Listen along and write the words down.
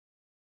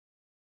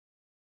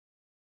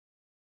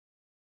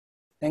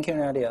Thank you,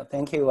 Nadia.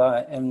 Thank you,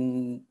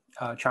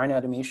 China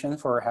Admission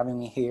for having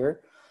me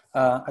here.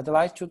 I'd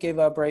like to give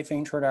a brief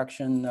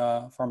introduction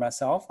for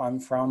myself. I'm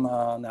from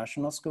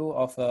National School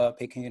of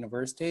Peking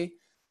University.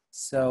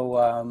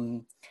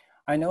 So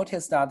I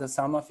noticed that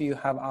some of you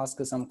have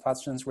asked some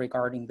questions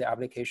regarding the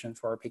application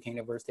for Peking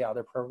University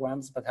other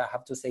programs, but I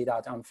have to say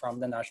that I'm from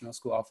the National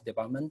School of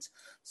Development.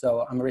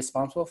 So I'm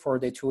responsible for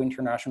the 2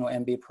 international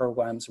MBA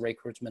programs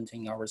recruitment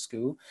in our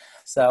school.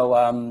 So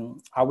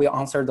I will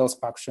answer those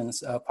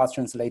questions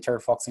later,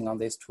 focusing on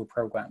these 2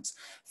 programs.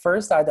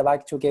 First, I'd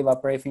like to give a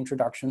brief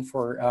introduction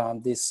for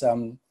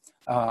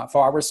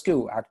for our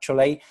school.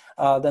 Actually,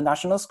 the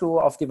National School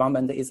of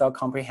Development is a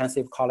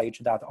comprehensive college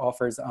that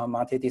offers a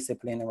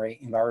multidisciplinary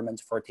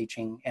environment for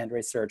teaching and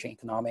research in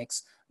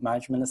economics,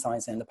 management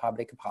science, and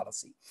public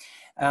policy.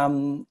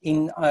 In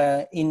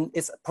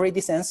its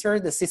predecessor,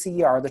 the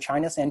CCER, the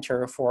China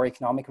Center for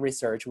Economic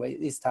Research, was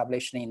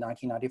established in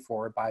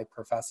 1994 by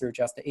Professor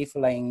Just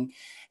Eveling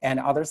and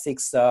other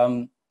 6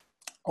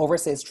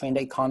 overseas trained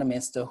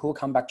economists who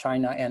come back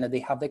China, and they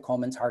have the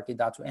common target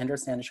that to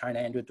understand China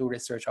and to do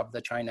research of the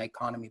China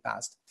economy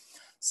best.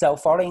 So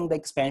following the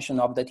expansion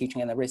of the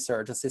teaching and the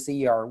research,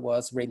 CCER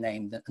was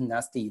renamed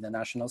NSD, the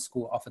National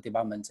School of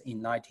Development,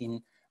 in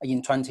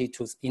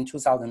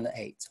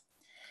 2008.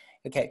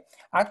 Okay,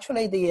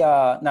 actually the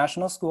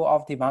National School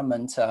of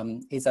Development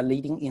is a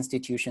leading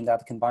institution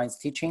that combines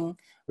teaching,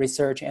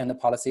 research, and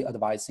policy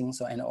advising.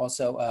 So, and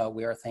also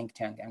we are a think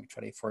tank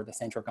actually for the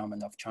central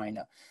government of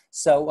China.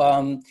 So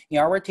in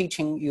our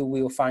teaching, you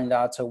will find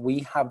that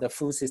we have the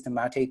full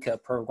systematic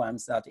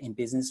programs that in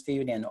business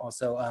field and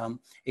also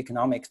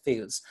economic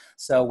fields.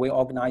 So we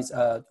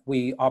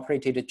we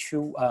operated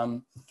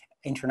 2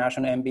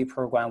 international MBA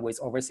program with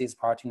overseas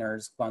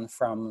partners, one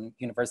from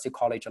University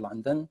College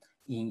London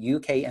in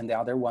UK and the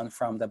other one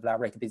from the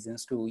Blarek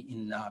Business School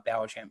in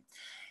Belgium.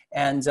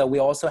 And we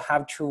also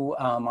have 2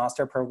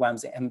 master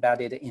programs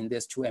embedded in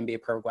these 2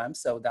 MBA programs.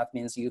 So that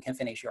means you can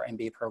finish your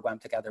MBA program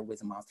together with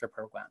the master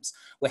programs.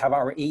 We have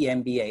our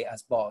EMBA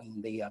as well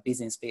in the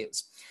business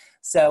fields.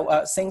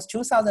 So since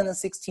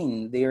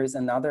 2016, there is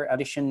another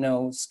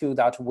additional school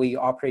that we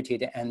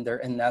operated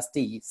under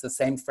NSD. It's the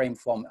same frame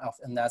form of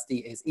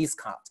NSD is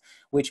ISCAT,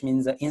 which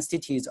means the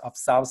Institute of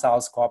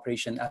South-South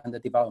Cooperation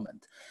and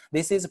Development.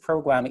 This is a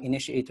program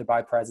initiated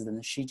by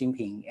President Xi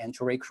Jinping and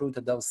to recruit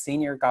those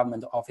senior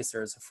government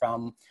officers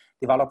from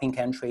developing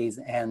countries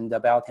and the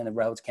Belt and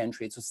Road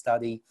countries to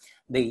study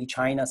the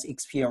China's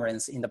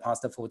experience in the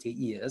past 40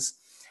 years.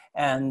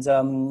 And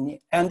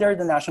under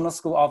the National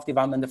School of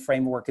Development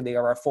framework,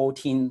 there are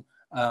 14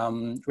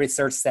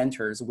 research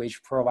centers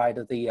which provide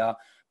the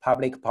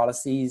public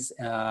policies,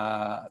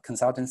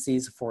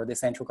 consultancies for the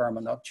central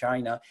government of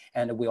China.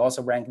 And we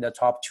also rank the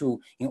top 2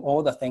 in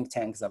all the think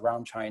tanks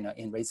around China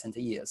in recent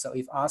years. So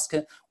if asked,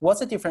 what's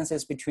the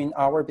differences between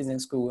our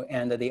business school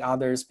and the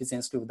others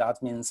business school,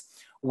 that means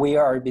we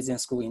are a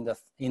business school in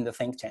the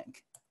think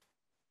tank.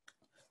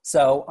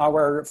 So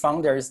our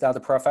founder is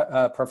that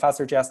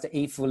Professor Just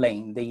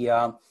Eveling. He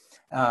hoped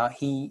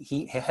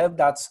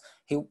that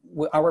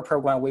our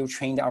program will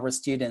train our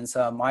students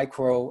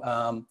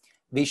micro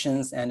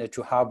visions and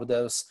to help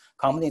those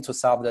companies to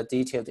solve the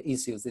detailed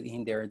issues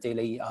in their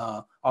daily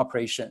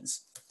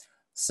operations.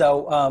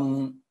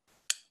 So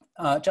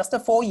just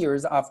 4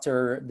 years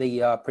after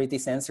the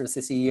predecessor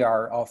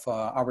CCER of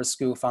our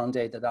school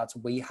founded, that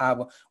we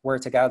have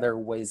worked together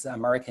with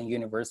American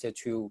University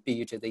to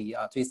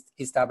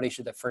establish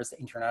the first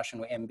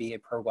international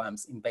MBA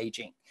programs in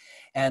Beijing.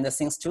 And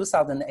since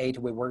 2008,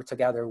 we worked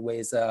together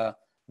with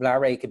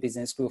Blarek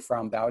Business School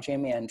from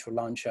Belgium and to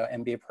launch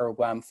an MBA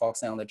program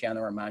focusing on the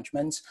general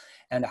management.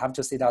 And I have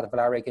to say that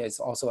Blarek is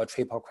also a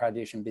triple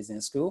accreditation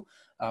business school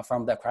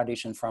from the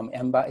accreditation from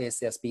MBA,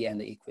 ACSB,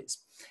 and EQUIS.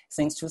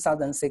 Since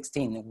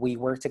 2016, we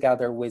worked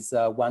together with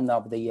one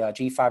of the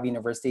G5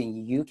 university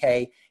in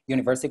UK,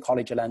 University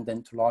College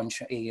London, to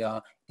launch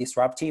a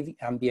disruptive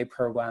MBA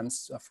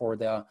programs for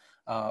the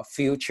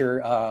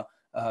future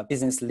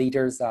business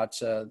leaders that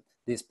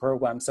this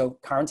program. So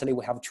currently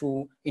we have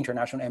 2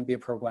 international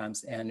MBA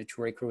programs and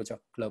to recruit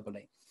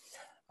globally.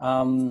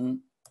 And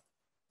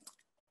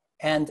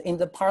in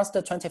the past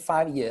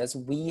 25 years,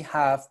 we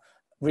have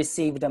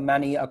received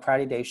many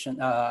accreditation,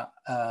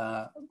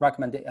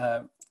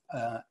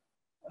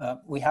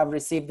 we have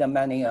received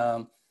many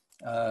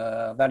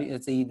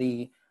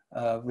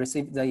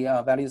received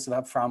the values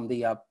from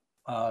the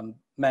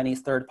many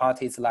third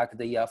parties like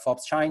the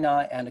Forbes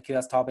China and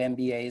QS Top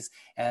MBAs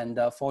and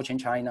Fortune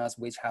China's,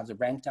 which have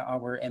ranked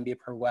our MBA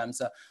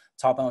programs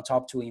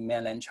top 2 in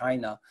mainland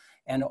China.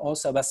 And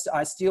also, but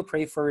I still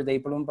prefer the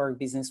Bloomberg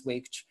Business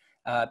Week,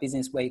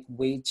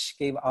 which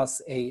gave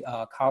us a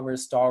cover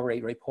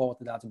story report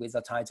that with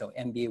the title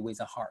MBA with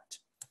a Heart.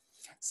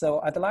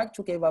 So I'd like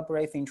to give a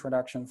brief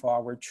introduction for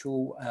our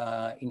 2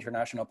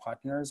 international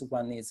partners.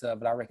 One is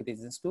Blarek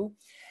Business School,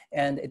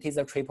 and it is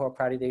a triple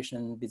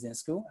accreditation business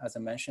school, as I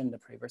mentioned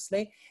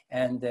previously.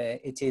 And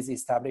it is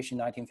established in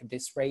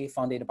 1953,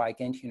 founded by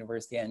Ghent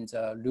University and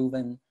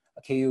Leuven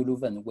KU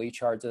Leuven,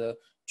 which are the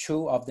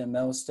two of the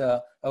most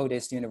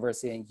oldest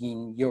universities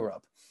in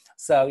Europe.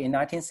 So in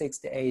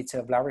 1968,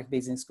 Vlarik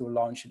Business School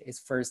launched its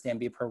first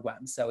MBA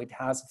program. So it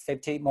has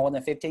more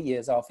than 50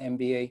 years of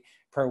MBA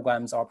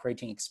programs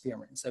operating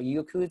experience. So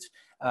you could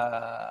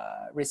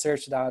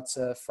research that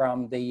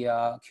from the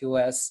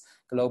QS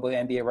Global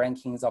MBA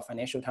rankings or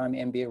Financial Times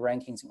MBA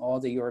rankings. All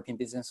the European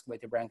business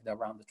schools ranked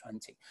around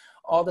 20.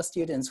 All the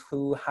students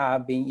who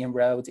have been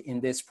enrolled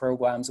in these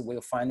programs will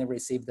finally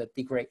receive the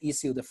degree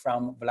issued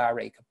from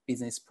Vlarik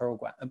Business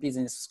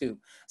School.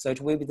 So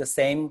it will be the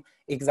same,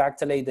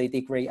 exactly the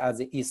degree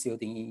as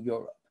issued in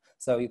Europe.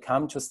 So you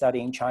come to study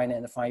in China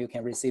and find you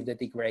can receive the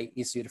degree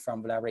issued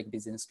from Vlarik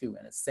Business School,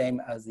 and the same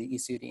as the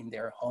issued in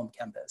their home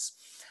campus.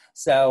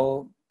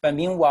 So, but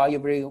meanwhile, you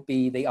will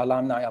be the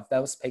alumni of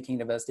both Peking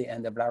University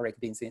and the Vlarik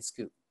Business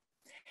School.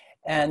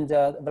 And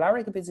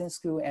Vlarik Business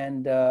School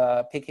and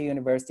Peking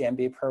University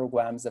MBA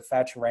programs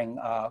featuring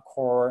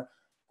core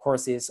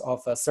courses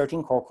of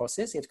 13 core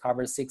courses. It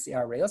covers 6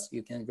 areas.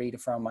 You can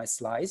read from my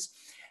slides.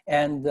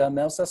 And the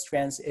most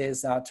strength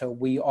is that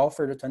we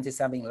offer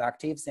 27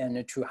 electives,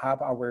 and to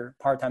help our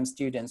part-time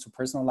students to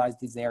personalize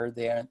their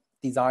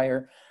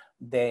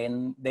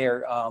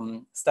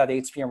study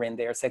experience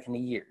their second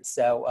year.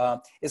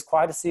 So it's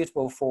quite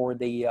suitable for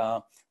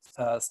the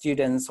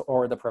students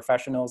or the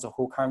professionals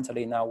who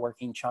currently now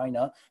work in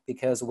China,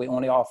 because we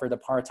only offer the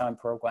part-time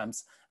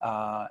programs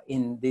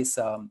in this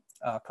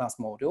class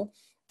module.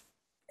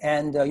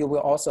 And you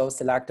will also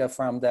select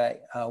from the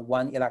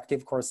 1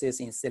 elective courses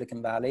in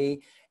Silicon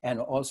Valley, and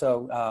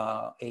also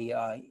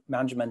a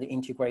management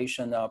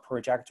integration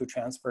project to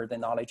transfer the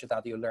knowledge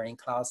that you learn in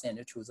class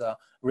and to the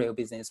real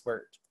business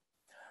world.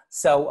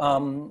 So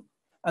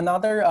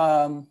another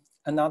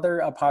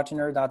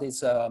partner that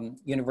is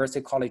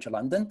University College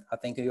London. I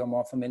think you're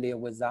more familiar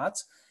with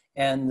that.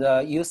 And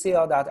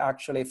UCL that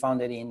actually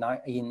founded in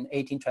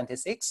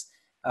 1826.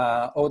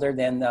 Older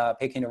than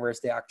Peking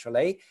University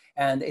actually.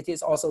 And it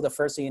is also the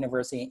first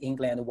university in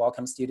England to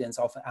welcome students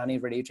of any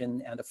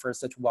religion, and the first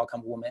to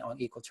welcome women on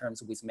equal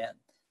terms with men.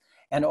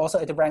 And also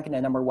it ranked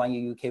at #1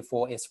 in UK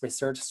for its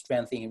research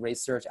strength in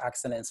research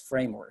excellence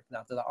framework,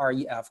 that's the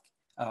REF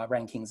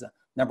rankings,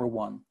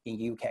 #1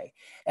 in UK.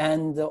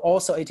 And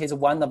also it is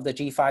one of the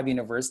G5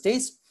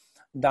 universities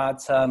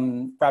that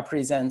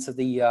represents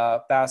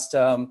the best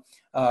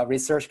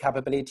research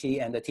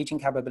capability and the teaching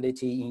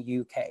capability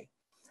in UK.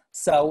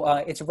 So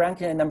it's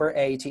ranked at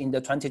 #8 in the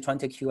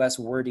 2020 QS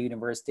World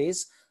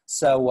Universities.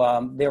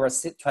 So there are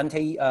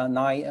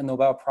 29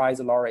 Nobel Prize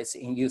laureates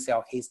in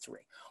UCL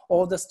history.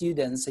 All the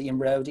students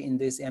enrolled in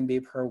this MBA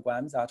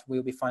program that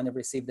will be finally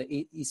receive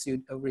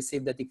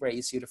the degree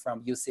issued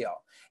from UCL,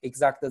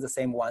 exactly the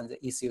same one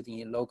issued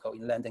in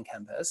London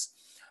campus.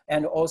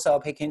 And also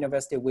Peking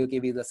University will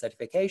give you the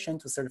certification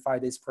to certify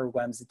these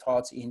programs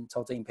taught in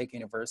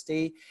Peking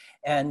University.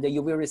 And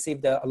you will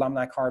receive the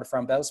alumni card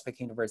from both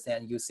Peking University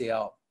and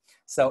UCL.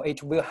 So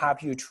it will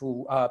help you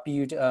to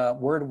build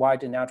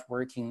worldwide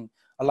networking,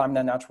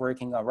 alumni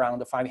networking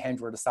around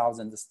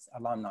 500,000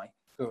 alumni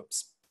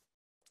groups.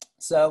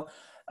 So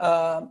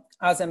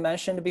as I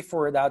mentioned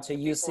before, that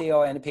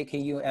UCL and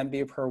PKU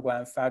MBA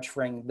program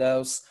featuring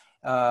those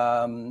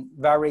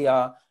very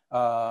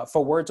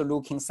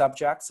forward-looking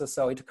subjects.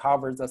 So it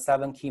covers the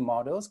 7 key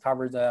models,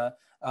 covers the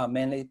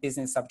mainly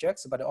business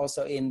subjects, but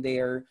also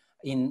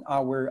in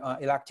our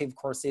elective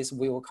courses,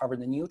 we will cover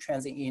the new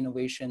trends in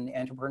innovation,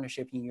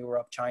 entrepreneurship in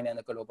Europe, China, and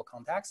the global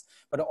context.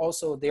 But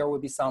also there will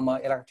be some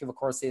elective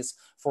courses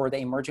for the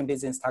emerging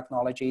business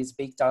technologies,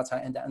 big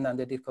data, and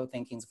analytical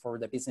thinking for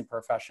the business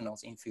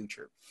professionals in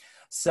future.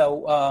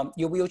 So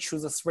you will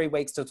choose 3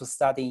 weeks to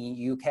study in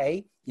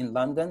UK, in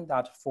London,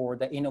 that for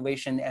the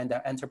innovation and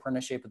the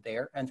entrepreneurship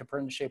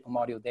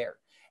module there.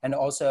 And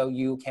also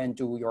you can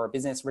do your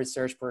business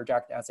research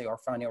project as your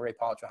final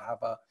report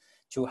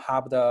to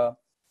have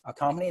a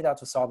company that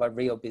to solve a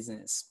real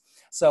business.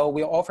 So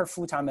we offer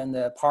full-time and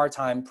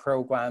part-time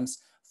programs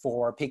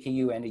for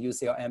PKU and the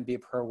UCL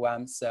MBA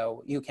program.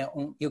 So you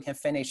can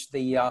finish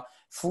the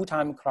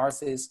full-time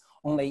classes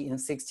only in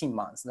 16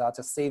 months. That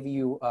to save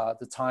you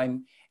the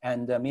time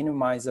and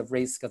minimize the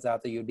risk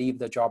that you leave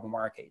the job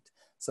market.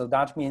 So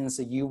that means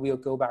you will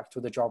go back to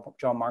the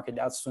job market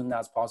as soon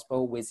as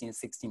possible within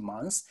 16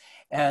 months.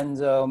 And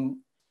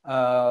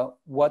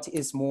what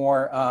is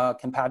more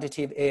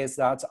competitive is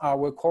that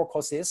our core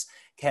courses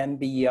can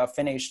be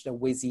finished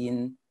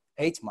within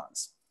 8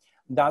 months.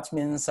 That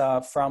means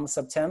from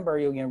September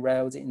you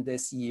enrolled in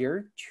this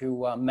year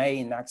to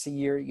May next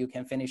year, you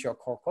can finish your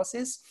core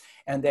courses.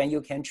 And then you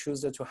can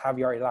choose to have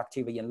your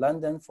elective in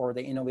London for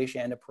the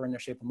innovation and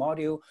entrepreneurship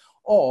module,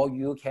 or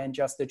you can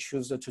just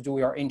choose to do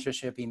your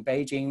internship in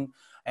Beijing.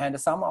 And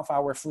some of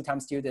our full-time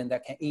students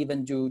that can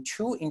even do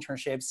 2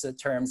 internships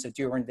terms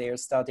during their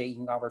study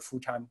in our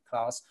full-time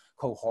class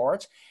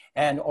cohort.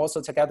 And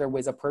also together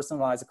with a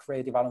personalized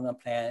career development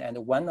plan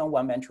and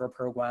one-on-one mentor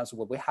programs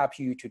will help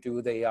you to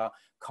do the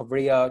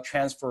career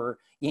transfer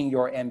in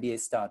your MBA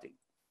study.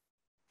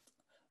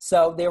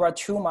 So there are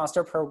two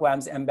master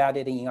programs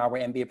embedded in our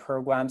MBA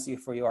programs.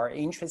 If you are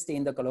interested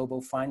in the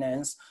global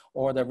finance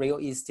or the real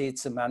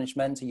estate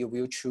management, you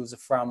will choose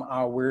from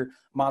our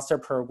master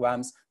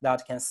programs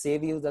that can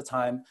save you the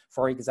time.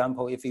 For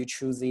example, if you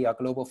choose the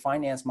global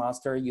finance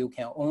master, you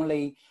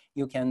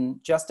can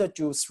just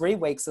do 3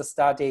 weeks of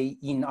study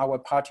in our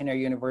partner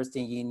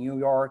university in New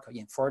York,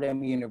 in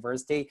Fordham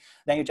University.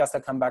 Then you just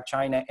come back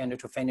China and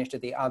to finish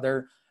the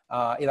other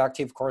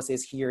elective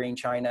courses here in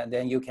China,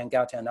 then you can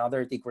get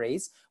another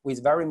degrees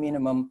with very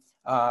minimum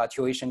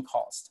tuition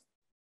cost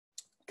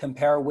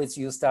compared with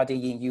you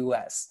study in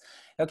US.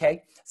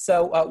 Okay,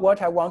 so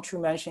what I want to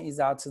mention is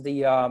that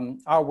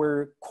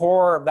our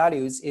core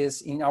values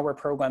is in our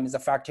program is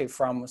effective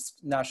from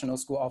National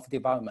School of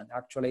Development.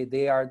 Actually,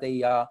 they are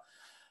the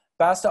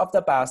best of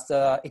the best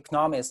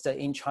economists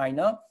in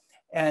China.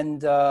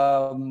 And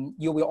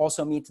you will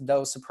also meet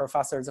those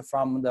professors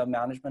from the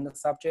management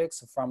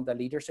subjects, from the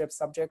leadership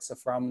subjects,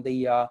 from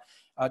the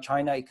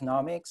China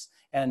economics,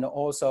 and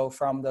also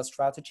from the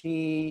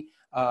strategy,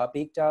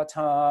 big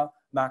data,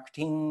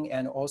 marketing,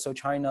 and also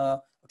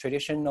China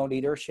traditional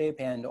leadership,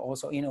 and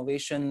also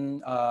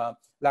innovation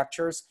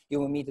lectures. You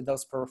will meet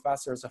those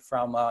professors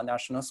from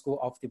National School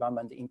of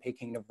Development in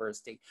Peking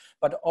University.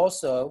 But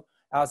also,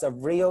 as a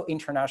real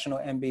international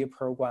MBA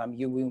program,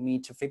 you will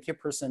meet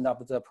 50%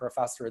 of the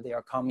professors. They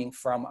are coming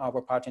from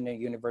our partner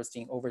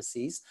university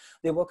overseas.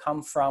 They will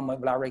come from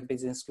Wechat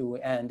Business School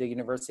and the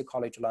University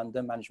College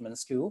London Management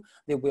School.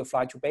 They will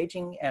fly to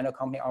Beijing and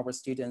accompany our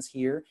students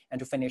here and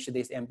to finish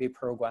this MBA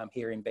program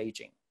here in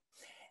Beijing.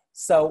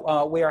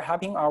 So we are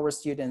helping our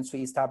students to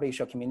establish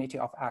a community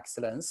of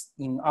excellence.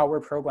 In our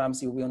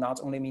programs, you will not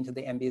only meet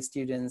the MBA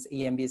students,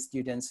 EMBA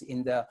students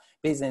in the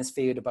business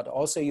field, but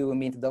also you will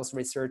meet those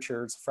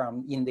researchers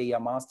from in the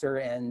master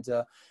and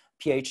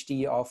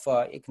PhD of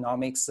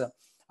economics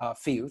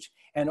field.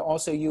 And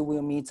also you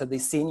will meet the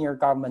senior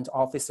government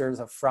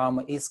officers from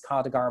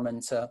ISCAD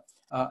government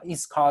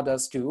ISCAD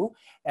school,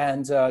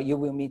 and you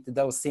will meet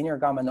those senior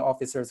government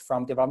officers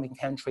from developing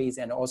countries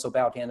and also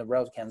Belt and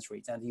Road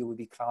countries, and you will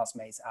be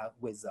classmates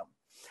with them.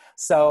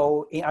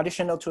 So in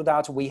addition to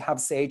that, we have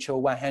CHO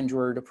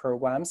 100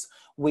 programs,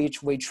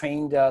 which we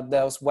trained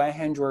those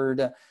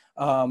 100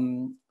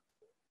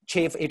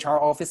 chief HR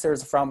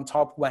officers from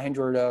top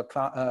 100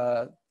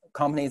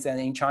 companies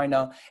and in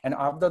China, and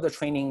after the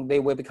training,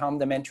 they will become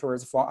the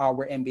mentors for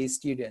our MBA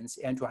students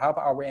and to help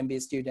our MBA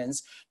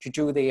students to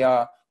do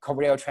the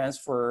career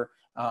transfer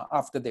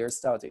after their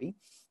study.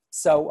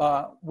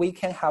 So we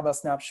can have a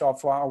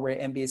snapshot for our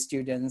MBA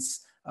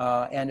students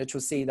and to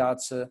see that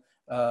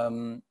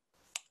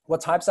what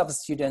types of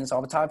students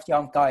or what type of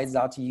young guys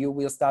that you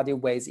will study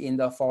with in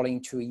the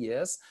following 2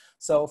 years.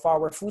 So for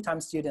our full-time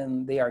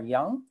students, they are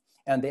young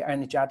and they are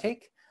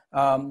energetic.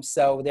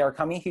 So they are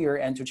coming here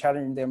and to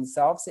challenge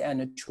themselves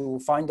and to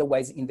find the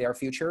ways in their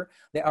future.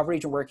 The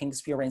average working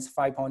experience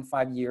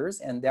 5.5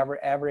 years, and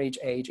their average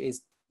age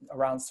is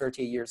around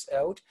 30 years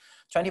old.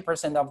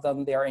 20% of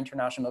them, they are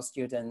international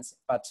students,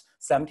 but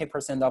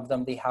 70% of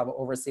them, they have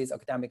overseas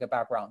academic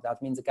background.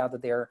 That means they got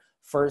their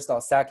first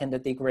or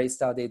second degree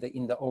studied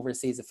in the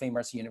overseas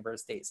famous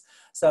universities.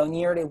 So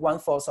nearly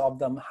 1/4 of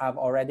them have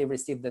already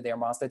received their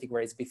master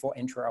degrees before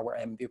entering our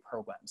MBA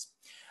programs.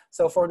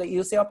 So for the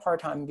UCL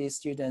part-time MBA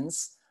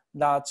students,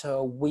 that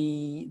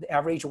the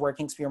average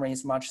working experience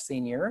is much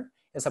senior.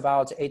 It's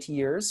about 8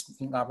 years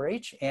in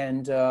average,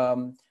 and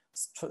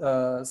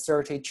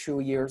 32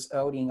 years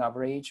old in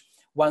average.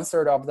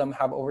 1/3 of them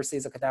have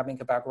overseas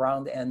academic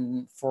background,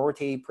 and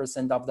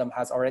 40% of them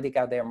has already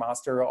got their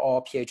master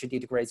or PhD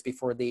degrees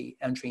before they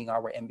enter in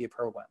our MBA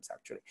programs,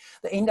 actually.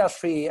 The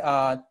industry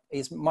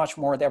is much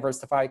more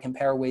diversified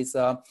compared with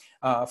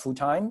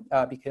full-time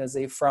because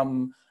they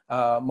from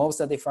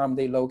mostly from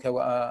the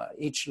local,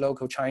 each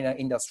local China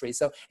industry.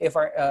 So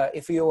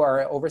if you are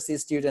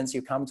overseas students,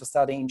 you come to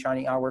study in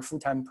China in our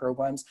full-time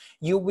programs,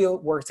 you will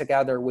work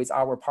together with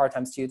our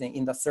part-time student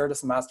in the 3rd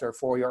semester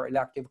for your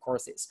elective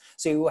courses.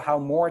 So you will have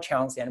more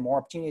chance and more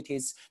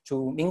opportunities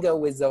to mingle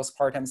with those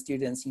part-time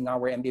students in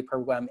our MBA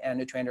program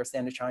and to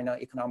understand China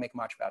economic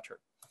much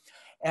better.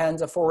 And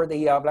for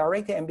the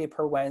Wechat MBA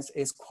programs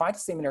is quite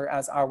similar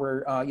as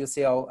our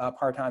UCL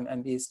part-time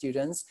MBA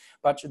students,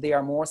 but they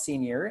are more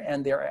senior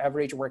and their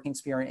average working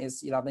experience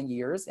is 11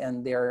 years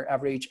and their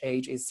average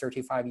age is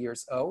 35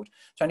 years old.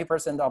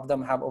 20% of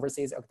them have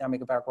overseas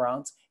academic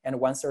backgrounds and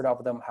 1/3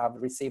 of them have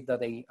received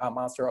the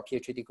master or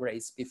PhD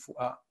degrees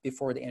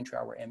before they enter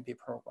our MBA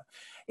program.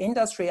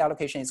 Industry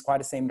allocation is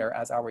quite similar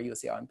as our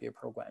UCL MBA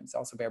program. It's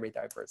also very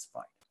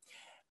diversified.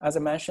 As I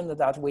mentioned,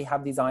 that we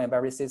have designed a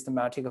very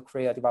systematic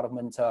career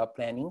development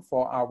planning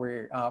for our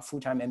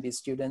full-time MBA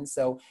students.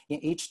 So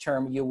in each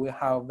term, you will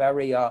have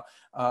very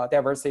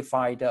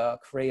diversified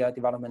career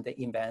development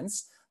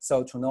events.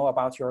 So to know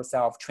about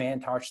yourself, train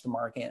and touch the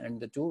market,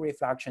 and do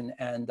reflection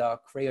and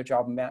career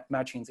job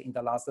matchings in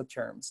the last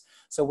terms.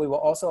 So we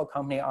will also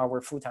accompany our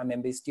full-time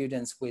MBA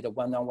students with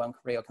one-on-one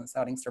career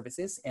consulting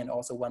services and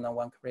also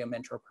one-on-one career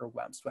mentor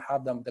programs to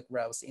help them the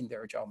growth in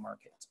their job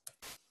market.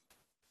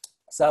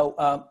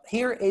 So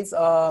here is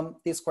a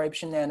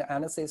description and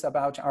analysis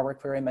about our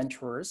career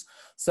mentors.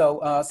 So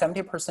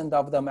 70%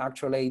 of them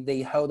actually,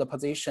 they hold a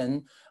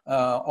position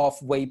of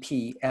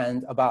VP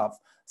and above.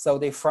 So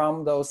they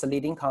from those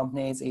leading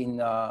companies in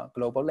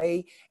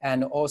globally,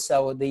 and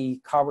also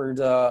they cover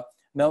the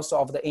most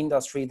of the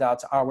industry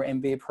that our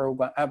MBA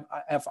program,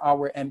 of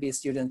our MBA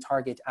student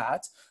target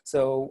at.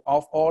 So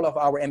of all of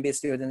our MBA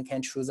students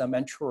can choose a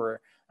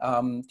mentor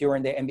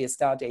during the MBA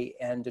study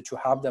and to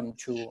help them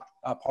to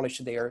polish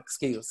their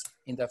skills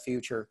in the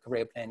future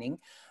career planning.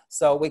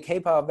 So we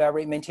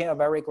maintain a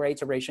very great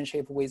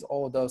relationship with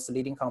all those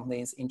leading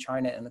companies in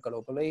China and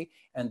globally.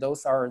 And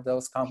those are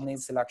those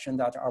companies selection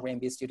that our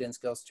MBA students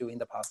goes to in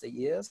the past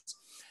years.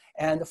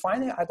 And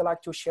finally, I'd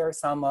like to share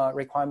some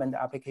requirement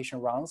application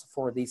rounds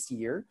for this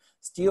year.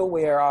 Still,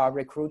 we are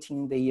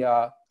recruiting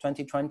the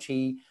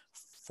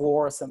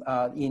 2024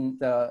 in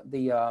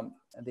the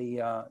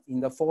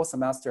fall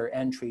semester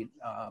entry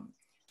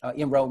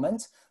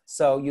enrollment.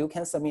 So you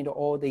can submit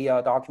all the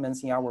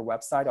documents in our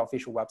website,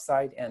 official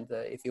website, and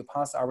if you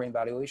pass our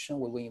evaluation,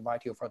 we will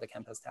invite you for the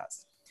campus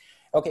test.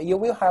 Okay, you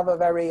will have a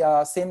very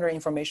similar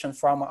information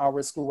from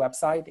our school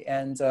website,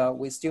 and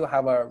we still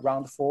have a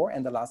round 4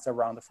 and the last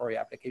round for your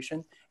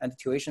application, and the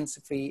tuition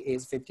fee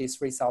is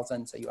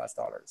 $53,000 US.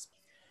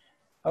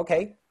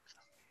 Okay.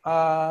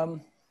 I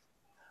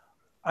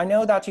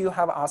know that you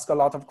have asked a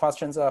lot of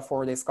questions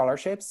for the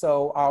scholarship.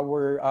 So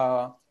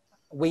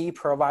we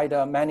provide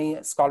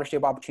many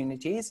scholarship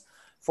opportunities.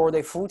 For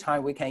the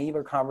full-time, we can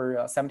even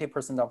cover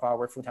 70% of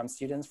our full-time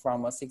students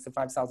from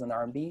 65,000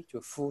 RMB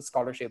to full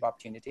scholarship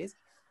opportunities.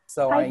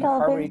 So I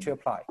encourage you to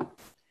apply.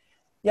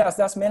 Yes,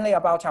 that's mainly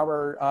about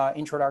our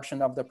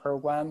introduction of the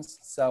programs.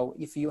 So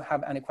if you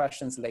have any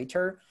questions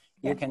later,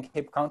 you can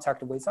keep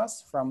contact with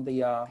us from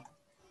the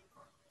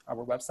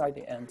our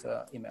website and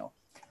email.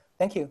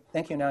 Thank you,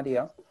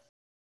 Nadia.